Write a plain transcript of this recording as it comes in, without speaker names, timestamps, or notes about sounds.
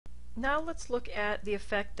Now let's look at the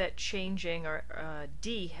effect that changing our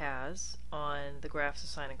d has on the graphs of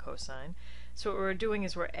sine and cosine. So what we're doing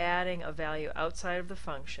is we're adding a value outside of the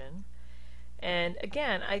function. And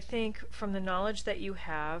again, I think from the knowledge that you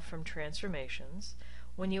have from transformations,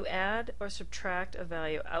 when you add or subtract a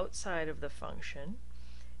value outside of the function,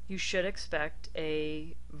 you should expect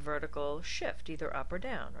a vertical shift, either up or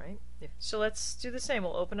down, right? So let's do the same.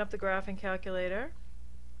 We'll open up the graphing calculator.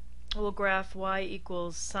 We'll graph y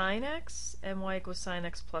equals sine x and y equals sine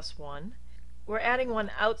x plus 1. We're adding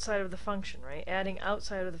one outside of the function, right? Adding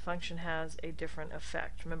outside of the function has a different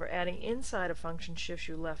effect. Remember, adding inside a function shifts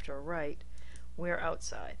you left or right. We're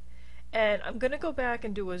outside. And I'm going to go back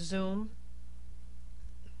and do a zoom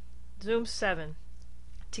 7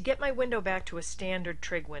 to get my window back to a standard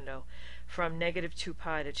trig window from negative 2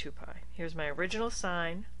 pi to 2 pi. Here's my original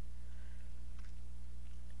sine.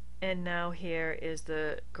 And now here is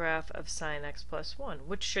the graph of sine x plus 1,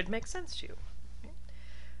 which should make sense to you.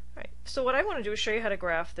 Alright, so what I want to do is show you how to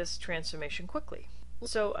graph this transformation quickly.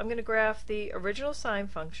 So I'm going to graph the original sine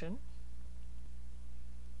function,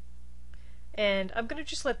 and I'm going to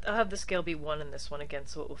just I'll have the scale be 1 in this one again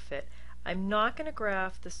so it will fit. I'm not going to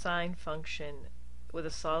graph the sine function with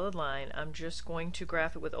a solid line. I'm just going to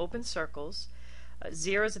graph it with open circles,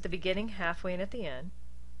 zeros at the beginning, halfway, and at the end.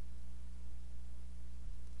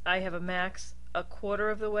 I have a max a quarter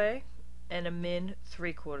of the way and a min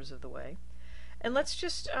 3/4 of the way. And let's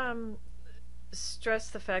just stress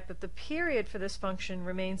the fact that the period for this function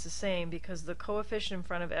remains the same because the coefficient in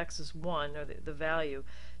front of x is 1, or the value.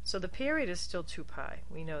 So the period is still 2 pi.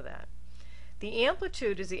 We know that. The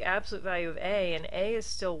amplitude is the absolute value of a, and a is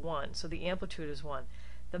still 1, so the amplitude is 1.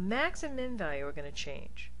 The max and min value are going to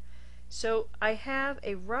change. So I have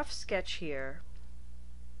a rough sketch here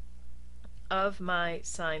of my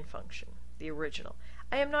sine function, the original.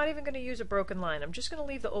 I am not even going to use a broken line. I'm just going to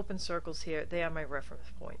leave the open circles here. They are my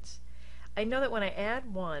reference points. I know that when I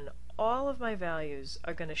add 1, all of my values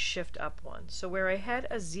are going to shift up 1. So where I had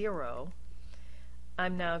a 0,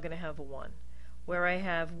 I'm now going to have a 1. Where I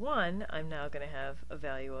have 1, I'm now going to have a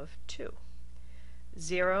value of 2.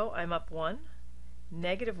 0, I'm up 1.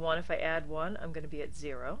 Negative 1, if I add 1, I'm going to be at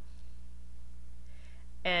 0.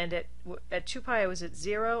 And at 2 pi I was at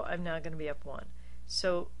 0, I'm now going to be up 1.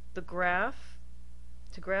 So the graph,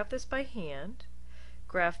 to graph this by hand,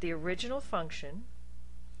 graph the original function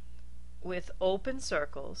with open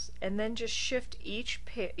circles, and then just shift each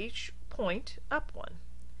point up 1.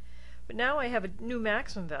 But now I have a new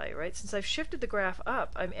maximum value, right? Since I've shifted the graph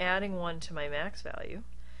up, I'm adding 1 to my max value.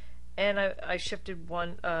 And I shifted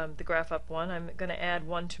the graph up 1, I'm going to add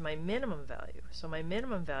 1 to my minimum value. So my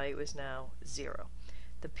minimum value is now 0.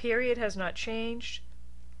 The period has not changed.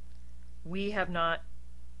 We have not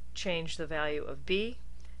changed the value of b.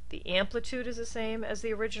 The amplitude is the same as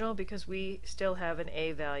the original because we still have an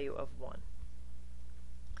a value of 1.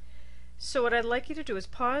 So what I'd like you to do is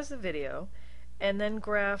pause the video and then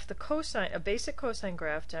graph the cosine, a basic cosine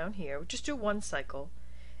graph down here. We'll just do one cycle,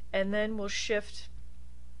 and then we'll shift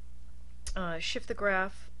the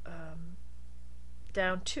graph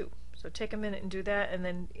down 2. So take a minute and do that, and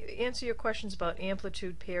then answer your questions about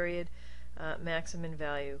amplitude, period, maximum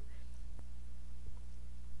value.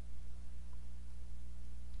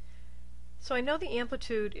 So I know the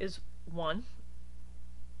amplitude is 1,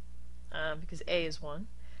 because a is 1.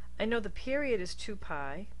 I know the period is 2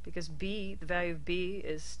 pi, because b, the value of b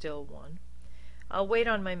is still 1. I'll wait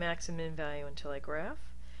on my max and min value until I graph.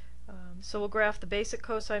 So we'll graph the basic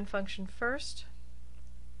cosine function first.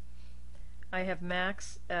 I have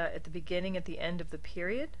max at the beginning, at the end of the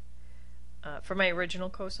period. For my original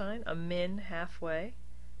cosine, a min halfway,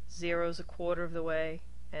 0 is a quarter of the way,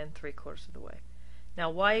 and 3/4 of the way. Now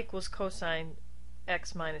y equals cosine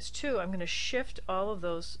x minus 2. I'm going to shift all of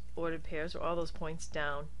those ordered pairs, or all those points,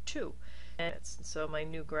 down 2. And so my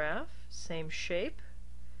new graph, same shape,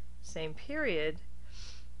 same period,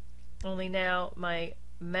 only now my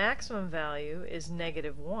maximum value is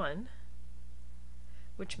negative 1,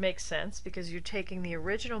 which makes sense because you're taking the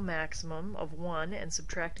original maximum of 1 and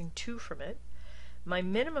subtracting 2 from it. My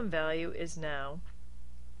minimum value is now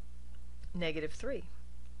negative 3.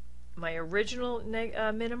 My original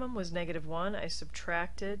minimum was negative 1. I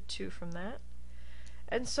subtracted 2 from that.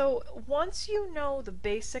 And so once you know the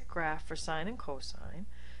basic graph for sine and cosine,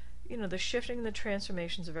 you know the shifting and the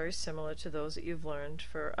transformations are very similar to those that you've learned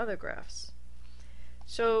for other graphs.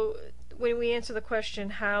 So when we answer the question,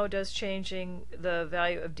 how does changing the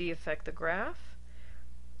value of d affect the graph?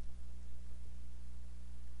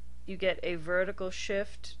 You get a vertical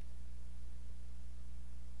shift.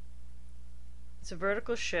 It's a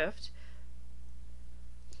vertical shift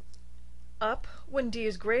up when d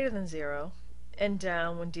is greater than 0, and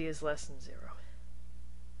down when d is less than 0.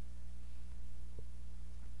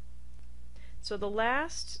 So the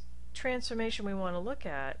last transformation we want to look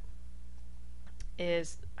at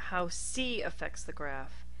is how c affects the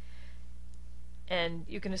graph. And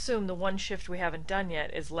you can assume the one shift we haven't done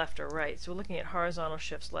yet is left or right. So we're looking at horizontal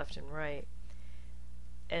shifts left and right.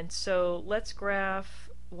 And so let's graph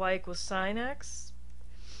y equals sine x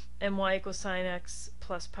and y equals sine x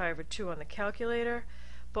plus pi over 2 on the calculator.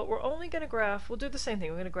 But we're only going to graph, we'll do the same thing,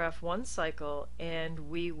 we're going to graph one cycle, and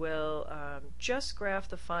we will just graph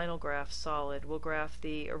the final graph solid. We'll graph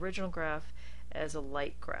the original graph as a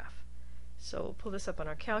light graph. So we'll pull this up on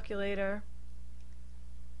our calculator.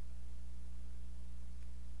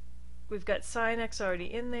 We've got sine x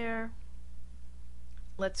already in there.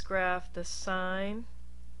 Let's graph the sine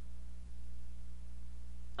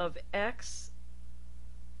of x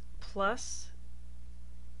plus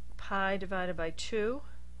pi divided by 2.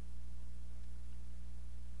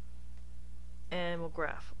 And we'll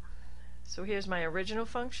graph. So here's my original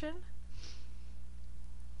function.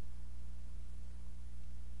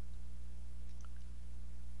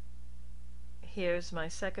 Here's my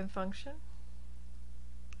second function.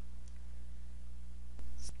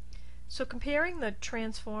 So comparing the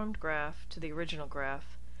transformed graph to the original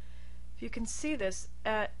graph, if you can see this,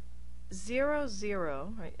 at 0,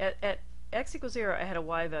 0, right, at x equals 0, I had a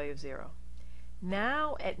y value of 0.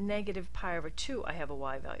 Now at negative pi over 2, I have a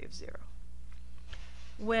y value of 0.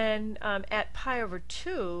 When at pi over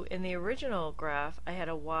 2 in the original graph, I had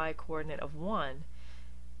a y coordinate of 1.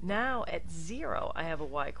 Now at 0, I have a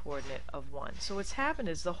y coordinate of 1. So what's happened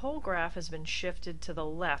is the whole graph has been shifted to the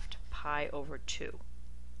left pi over 2.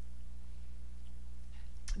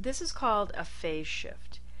 This is called a phase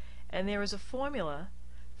shift. And there is a formula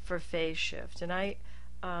for phase shift. And I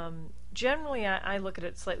generally I look at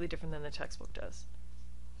it slightly different than the textbook does.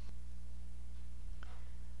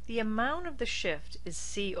 The amount of the shift is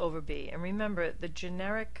c over b. And remember, the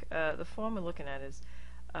generic, the form we're looking at is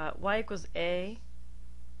y equals a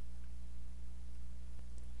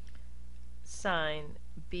sine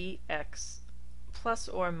bx plus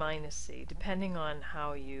or minus c, depending on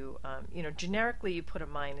how you, generically you put a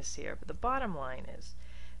minus here. But the bottom line is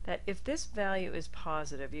that if this value is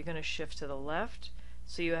positive, you're going to shift to the left,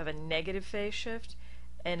 so you have a negative phase shift.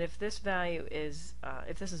 And if this value is,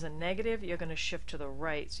 if this is a negative, you're going to shift to the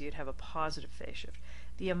right, so you'd have a positive phase shift.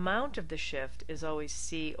 The amount of the shift is always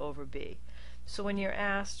c over b. So when you're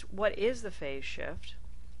asked, what is the phase shift?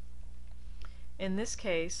 In this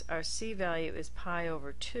case, our c value is pi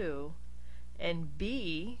over 2, and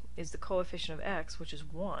b is the coefficient of x, which is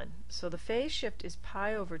 1. So the phase shift is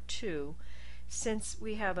pi over 2. Since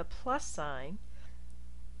we have a plus sign,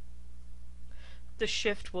 the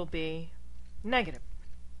shift will be negative.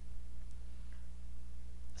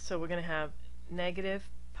 So we're going to have negative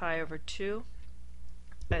pi over 2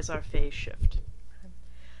 as our phase shift.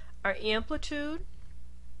 Our amplitude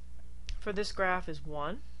for this graph is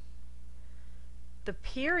 1. The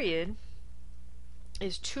period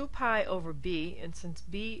is 2 pi over b, and since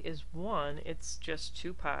b is 1, it's just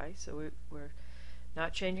 2 pi, so we're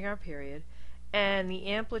not changing our period. And the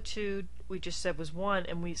amplitude we just said was 1,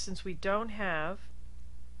 and since we don't have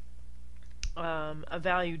a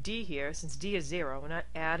value d here, since d is 0, we're not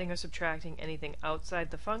adding or subtracting anything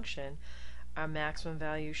outside the function, our maximum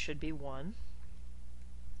value should be 1,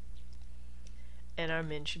 and our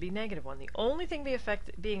min should be negative 1. The only thing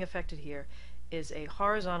being affected here is a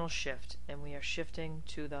horizontal shift, and we are shifting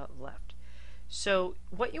to the left. So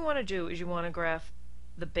what you want to do is you want to graph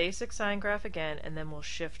the basic sine graph again, and then we'll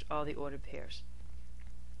shift all the ordered pairs.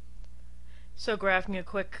 So graphing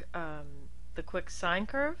the quick sine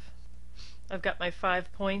curve, I've got my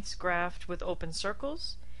 5 points graphed with open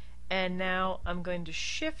circles, and now I'm going to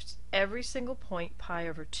shift every single point pi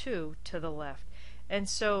over 2 to the left. And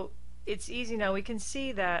so it's easy now. We can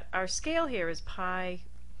see that our scale here is pi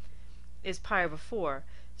over 4.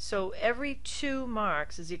 So every 2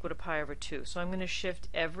 marks is equal to pi over 2. So I'm going to shift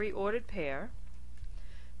every ordered pair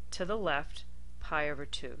to the left pi over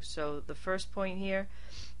 2. So the first point here,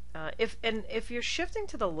 if you're shifting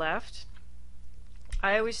to the left,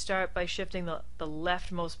 I always start by shifting the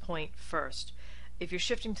leftmost point first. If you're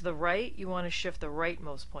shifting to the right, you want to shift the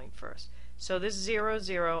rightmost point first. So this 0,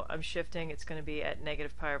 0, I'm shifting, it's going to be at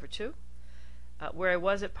negative pi over 2. Where I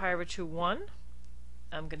was at pi over 2, 1,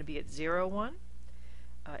 I'm going to be at 0, 1.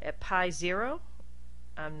 At pi 0,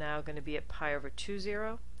 I'm now going to be at pi over 2,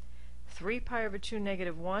 0. 3 pi over 2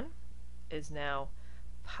 negative 1 is now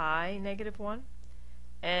pi negative 1.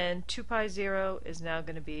 And 2 pi 0 is now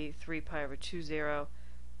going to be 3 pi over 2, 0.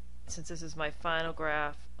 since this is my final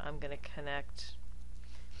graph, I'm going to connect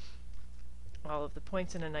all of the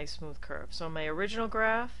points in a nice smooth curve. So my original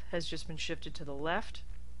graph has just been shifted to the left.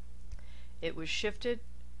 It was shifted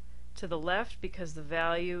to the left because the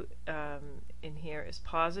value in here is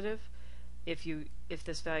positive. If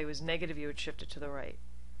this value is negative, you would shift it to the right.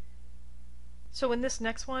 So in this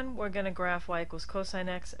next one, we're going to graph y equals cosine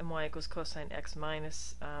x and y equals cosine x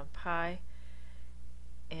minus pi.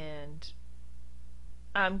 And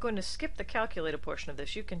I'm going to skip the calculator portion of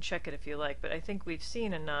this. You can check it if you like, but I think we've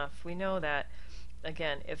seen enough. We know that,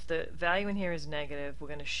 again, if the value in here is negative, we're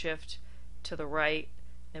going to shift to the right,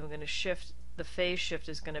 and we're going to shift, the phase shift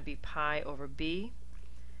is going to be pi over b.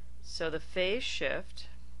 So the phase shift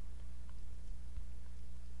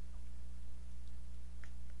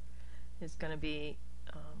is going to be,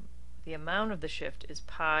 the amount of the shift is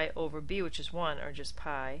pi over b, which is 1, or just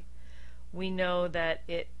pi. We know that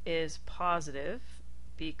it is positive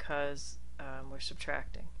because we're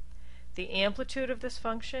subtracting. The amplitude of this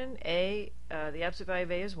function, a, the absolute value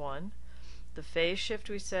of a is 1. The phase shift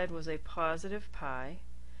we said was a positive pi.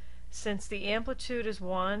 Since the amplitude is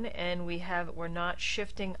 1 and we're not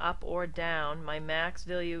shifting up or down, my max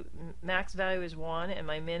value is 1 and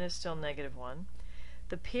my min is still negative 1.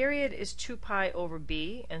 The period is 2 pi over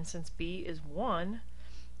b, and since b is 1,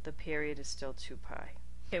 the period is still 2 pi.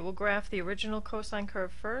 Okay, we'll graph the original cosine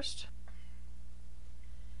curve first.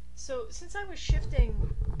 So since I was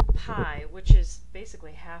shifting pi, which is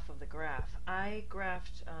basically half of the graph, I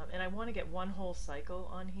graphed, and I want to get one whole cycle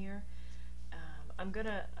on here. I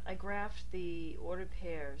graphed the ordered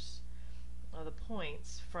pairs, or the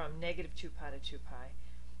points, from negative 2 pi to 2 pi,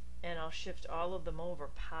 and I'll shift all of them over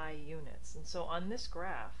pi units. And so on this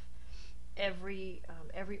graph, every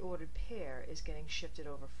ordered pair is getting shifted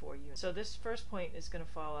over 4 units. So this first point is going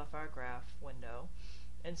to fall off our graph window,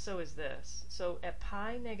 and so is this. So at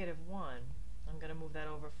pi negative 1, I'm going to move that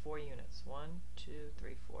over 4 units. 1, 2,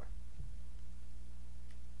 3, 4.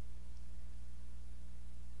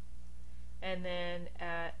 And then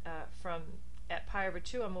at pi over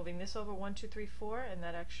 2, I'm moving this over 1, 2, 3, 4, and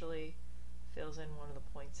that actually fills in one of the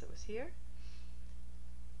points that was here.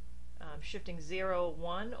 Shifting 0,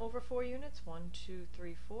 1 over 4 units, 1, 2,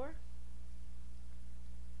 3, 4.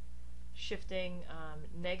 Shifting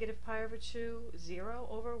negative pi over 2, 0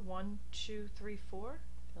 over 1, 2, 3, 4,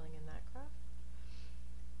 filling in that graph.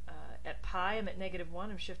 At pi, I'm at negative 1,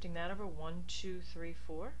 I'm shifting that over 1, 2, 3,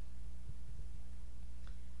 4.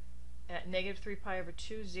 At negative 3 pi over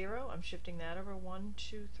 2, 0, I'm shifting that over 1,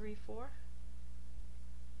 2, 3, 4.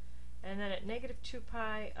 And then at negative 2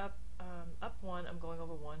 pi up 1, I'm going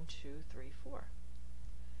over 1, 2, 3, 4.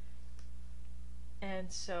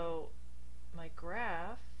 And so my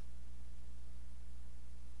graph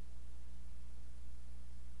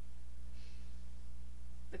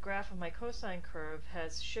of my cosine curve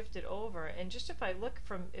has shifted over, and just if I look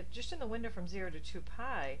just in the window from 0 to 2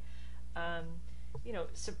 pi, you know,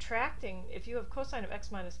 subtracting, if you have cosine of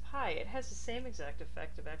x minus pi, it has the same exact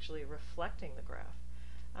effect of actually reflecting the graph.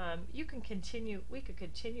 We could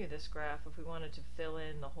continue this graph if we wanted to fill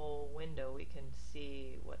in the whole window. We can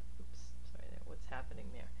see what's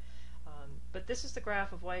happening there. But this is the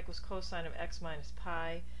graph of y equals cosine of x minus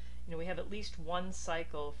pi. You know, we have at least one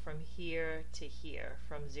cycle from here to here,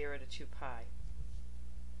 from 0 to 2 pi.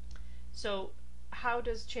 So how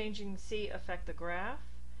does changing c affect the graph?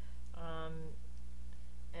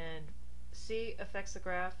 And c affects the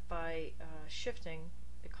graph by shifting.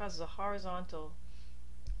 It causes a horizontal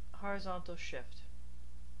shift.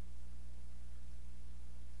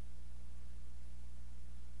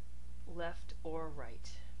 Left or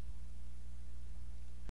right.